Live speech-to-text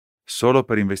solo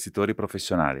per investitori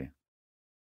professionali.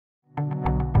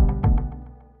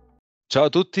 Ciao a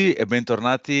tutti e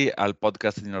bentornati al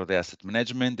podcast di Norme Asset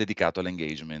Management dedicato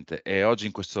all'engagement, e oggi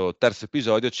in questo terzo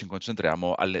episodio ci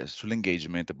concentriamo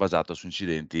sull'engagement basato su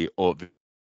incidenti o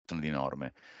violazioni di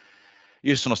norme.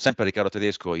 Io sono sempre Riccardo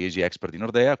Tedesco, ESG expert di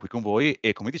Nordea, qui con voi,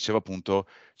 e come dicevo appunto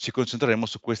ci concentreremo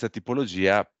su questa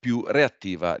tipologia più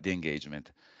reattiva di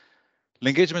engagement.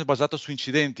 L'engagement basato su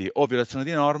incidenti o violazioni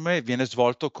di norme viene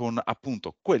svolto con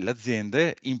appunto quelle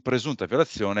aziende in presunta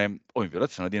violazione o in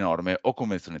violazione di norme o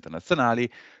convenzioni internazionali,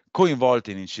 coinvolte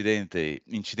in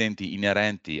incidenti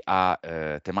inerenti a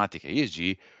tematiche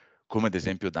ESG, come ad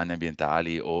esempio danni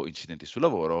ambientali o incidenti sul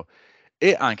lavoro,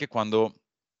 e anche quando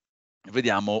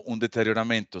vediamo un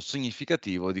deterioramento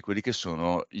significativo di quelli che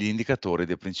sono gli indicatori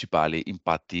dei principali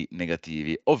impatti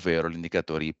negativi, ovvero gli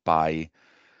indicatori PAI.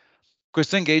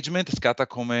 Questo engagement scatta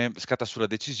sulla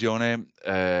decisione,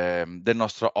 del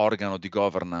nostro organo di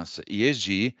governance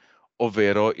ESG,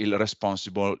 ovvero il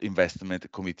Responsible Investment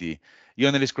Committee. Io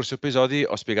negli scorsi episodi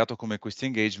ho spiegato come questi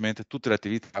engagement, tutte le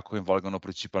attività coinvolgono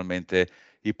principalmente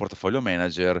il portfolio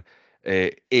manager,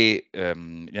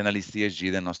 gli analisti ESG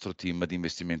del nostro team di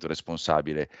investimento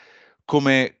responsabile.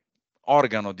 Come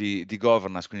organo di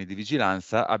governance, quindi di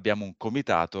vigilanza, abbiamo un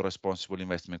comitato, Responsible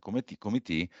Investment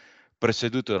Committee,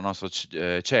 presieduto dal nostro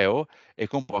CEO e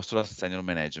composto da senior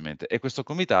management, e questo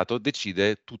comitato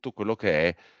decide tutto quello che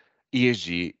è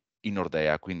ESG in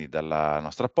Nordea, quindi dalla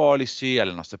nostra policy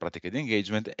alle nostre pratiche di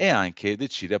engagement, e anche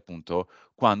decide appunto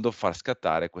quando far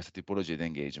scattare questa tipologia di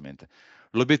engagement.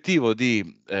 L'obiettivo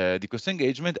di questo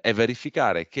engagement è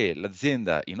verificare che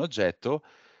l'azienda in oggetto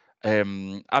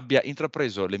abbia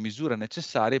intrapreso le misure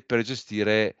necessarie per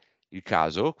gestire il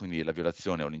caso, quindi la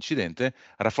violazione o l'incidente,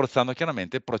 rafforzando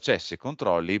chiaramente processi e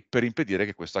controlli per impedire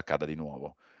che questo accada di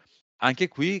nuovo. Anche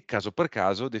qui, caso per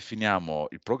caso, definiamo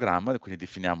il programma, quindi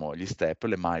definiamo gli step,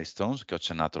 le milestones che ho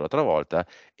accennato l'altra volta,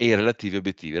 e i relativi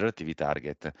obiettivi, i relativi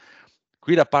target.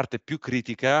 Qui la parte più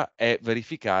critica è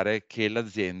verificare che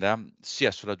l'azienda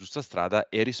sia sulla giusta strada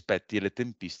e rispetti le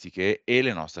tempistiche e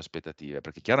le nostre aspettative,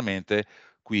 perché chiaramente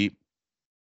qui,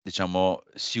 diciamo,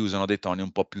 si usano dei toni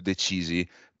un po' più decisi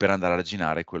per andare a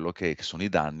arginare quello che sono i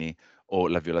danni o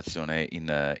la violazione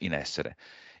in essere.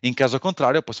 In caso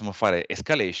contrario possiamo fare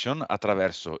escalation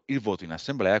attraverso il voto in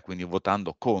assemblea, quindi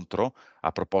votando contro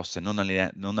a proposte non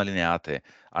allineate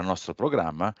al nostro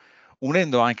programma,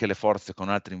 unendo anche le forze con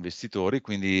altri investitori,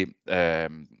 quindi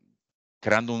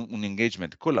creando un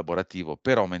engagement collaborativo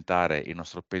per aumentare il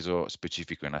nostro peso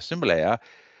specifico in assemblea,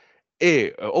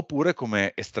 oppure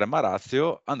come estrema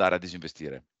ratio andare a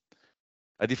disinvestire.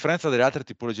 A differenza delle altre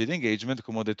tipologie di engagement,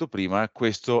 come ho detto prima,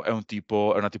 questo è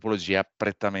una tipologia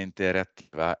prettamente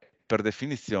reattiva, per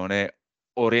definizione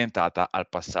orientata al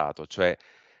passato, cioè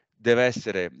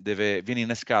viene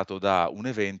innescato da un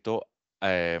evento,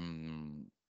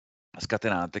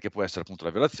 scatenante, che può essere appunto la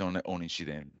violazione o un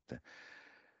incidente.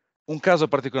 Un caso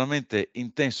particolarmente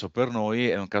intenso per noi,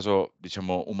 è un caso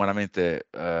diciamo umanamente,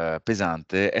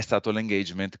 pesante, è stato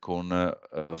l'engagement con,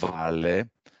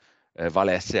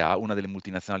 Vale SA, una delle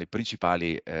multinazionali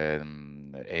principali,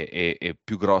 e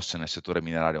più grosse nel settore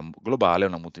minerario globale,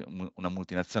 una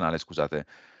multinazionale, scusate,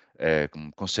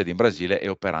 con sede in Brasile e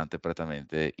operante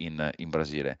prettamente in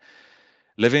Brasile.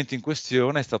 L'evento in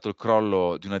questione è stato il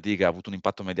crollo di una diga, ha avuto un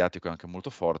impatto mediatico anche molto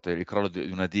forte, il crollo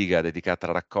di una diga dedicata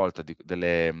alla raccolta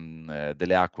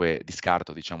delle acque di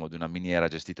scarto, diciamo, di una miniera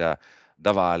gestita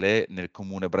da Vale nel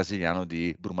comune brasiliano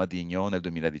di Brumadinho nel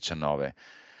 2019.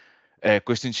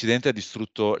 Questo incidente ha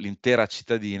distrutto l'intera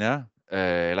cittadina,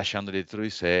 lasciando dietro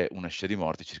di sé una scia di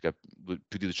morti, circa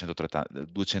più di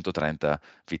 230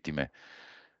 vittime.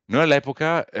 Noi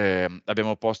all'epoca,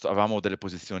 avevamo delle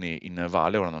posizioni in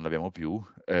Vale, ora non le abbiamo più,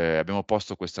 abbiamo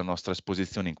posto questa nostra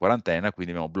esposizione in quarantena,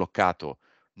 quindi abbiamo bloccato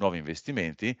nuovi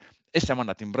investimenti e siamo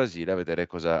andati in Brasile a vedere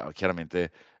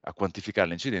chiaramente a quantificare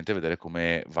l'incidente e vedere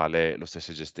come Vale lo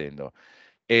stesse gestendo.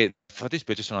 E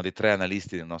fattispecie sono dei 3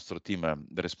 analisti del nostro team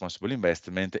del Responsible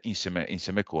Investment,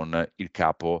 insieme con il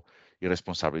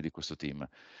responsabile di questo team.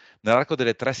 Nell'arco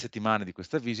delle 3 settimane di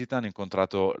questa visita hanno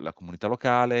incontrato la comunità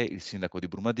locale, il sindaco di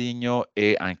Brumadinho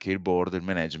e anche il board, il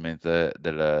management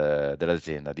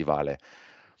dell'azienda di Vale.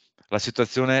 La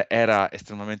situazione era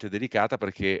estremamente delicata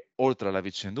perché, oltre alla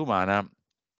vicenda umana,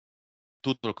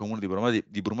 tutto il comune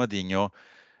di Brumadinho,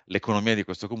 l'economia di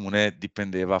questo comune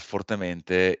dipendeva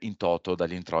fortemente in toto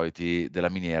dagli introiti della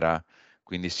miniera,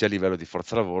 quindi sia a livello di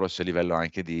forza lavoro, sia a livello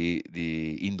anche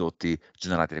di indotti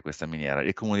generati da questa miniera.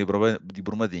 Il comune di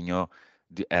Brumadinho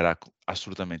era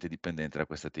assolutamente dipendente da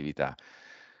questa attività.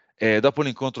 Dopo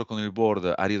l'incontro con il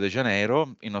board a Rio de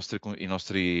Janeiro, i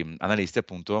nostri analisti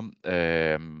appunto,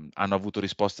 hanno avuto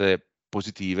risposte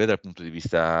positive dal punto di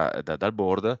vista dal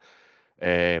board,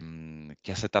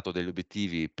 che ha settato degli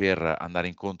obiettivi per andare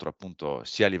incontro appunto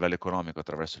sia a livello economico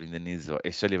attraverso l'indennizzo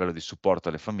e sia a livello di supporto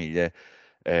alle famiglie,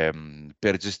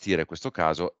 per gestire questo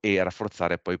caso e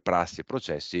rafforzare poi prassi e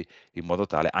processi in modo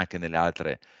tale, anche nelle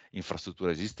altre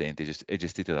infrastrutture esistenti e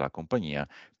gestite dalla compagnia,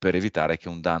 per evitare che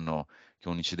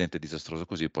un incidente disastroso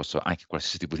così possa, anche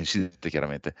qualsiasi tipo di incidente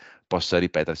chiaramente, possa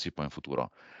ripetersi poi in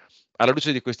futuro. Alla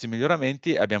luce di questi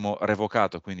miglioramenti abbiamo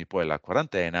revocato quindi poi la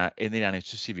quarantena e negli anni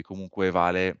successivi comunque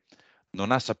Vale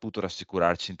non ha saputo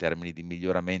rassicurarci in termini di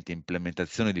miglioramenti e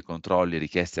implementazione di controlli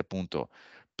richiesti appunto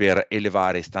per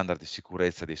elevare i standard di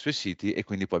sicurezza dei suoi siti e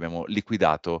quindi poi abbiamo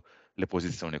liquidato le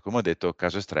posizioni. Come ho detto,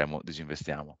 caso estremo,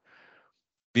 disinvestiamo.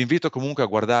 Vi invito comunque a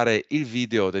guardare il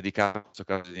video dedicato a questo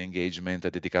caso di engagement,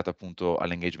 dedicato appunto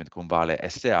all'engagement con Vale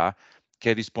SA,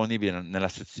 che è disponibile nella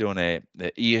sezione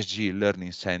ESG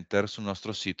Learning Center sul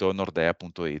nostro sito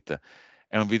nordea.it.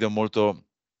 È un video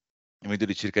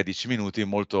di circa 10 minuti,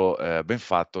 molto ben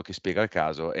fatto, che spiega il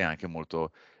caso e anche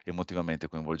molto emotivamente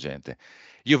coinvolgente.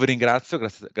 Io vi ringrazio,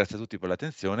 grazie a tutti per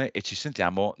l'attenzione e ci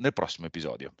sentiamo nel prossimo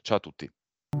episodio. Ciao a tutti.